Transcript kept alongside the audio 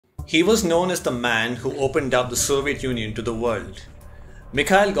He was known as the man who opened up the Soviet Union to the world.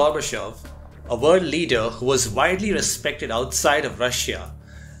 Mikhail Gorbachev, a world leader who was widely respected outside of Russia,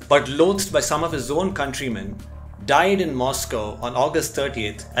 but loathed by some of his own countrymen, died in Moscow on August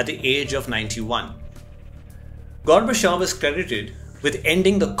 30th at the age of 91. Gorbachev is credited with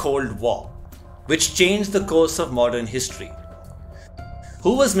ending the Cold War, which changed the course of modern history.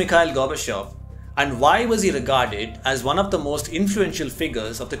 Who was Mikhail Gorbachev, and why was he regarded as one of the most influential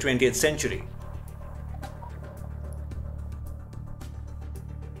figures of the 20th century?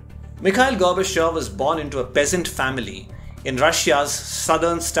 Mikhail Gorbachev was born into a peasant family in Russia's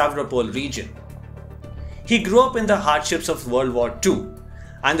southern Stavropol region. He grew up in the hardships of World War II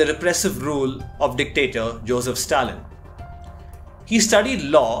and the repressive rule of dictator Joseph Stalin. He studied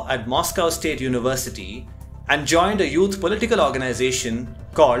law at Moscow State University and joined a youth political organization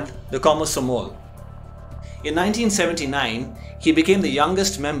called the Komsomol. In 1979, he became the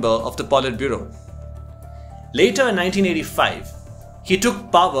youngest member of the Politburo. Later in 1985, he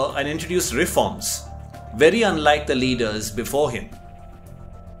took power and introduced reforms, very unlike the leaders before him.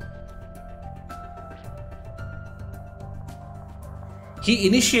 He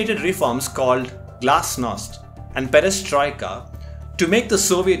initiated reforms called glasnost and perestroika to make the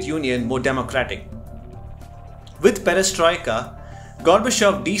Soviet Union more democratic. With perestroika,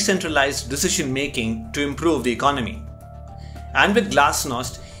 Gorbachev decentralized decision-making to improve the economy. And with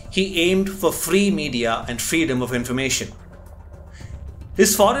glasnost, he aimed for free media and freedom of information.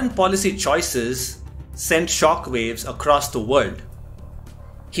 His foreign policy choices sent shockwaves across the world.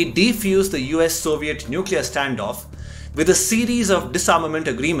 He defused the US-Soviet nuclear standoff with a series of disarmament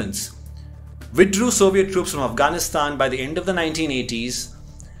agreements, withdrew Soviet troops from Afghanistan by the end of the 1980s,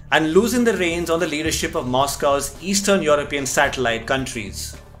 and loosened the reins on the leadership of Moscow's Eastern European satellite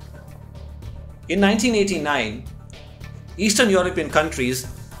countries. In 1989, Eastern European countries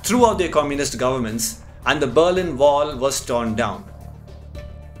threw out their communist governments and the Berlin Wall was torn down.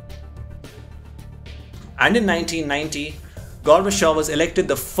 And in 1990, Gorbachev was elected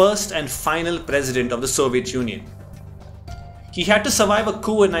the first and final president of the Soviet Union. He had to survive a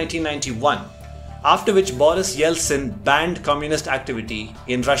coup in 1991, after which Boris Yeltsin banned communist activity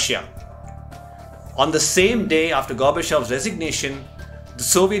in Russia. On the same day after Gorbachev's resignation, the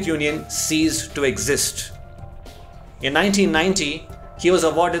Soviet Union ceased to exist. In 1990, he was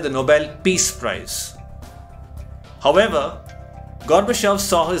awarded the Nobel Peace Prize. However, Gorbachev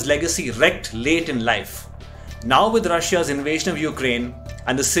saw his legacy wrecked late in life, now with Russia's invasion of Ukraine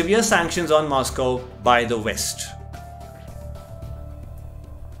and the severe sanctions on Moscow by the West.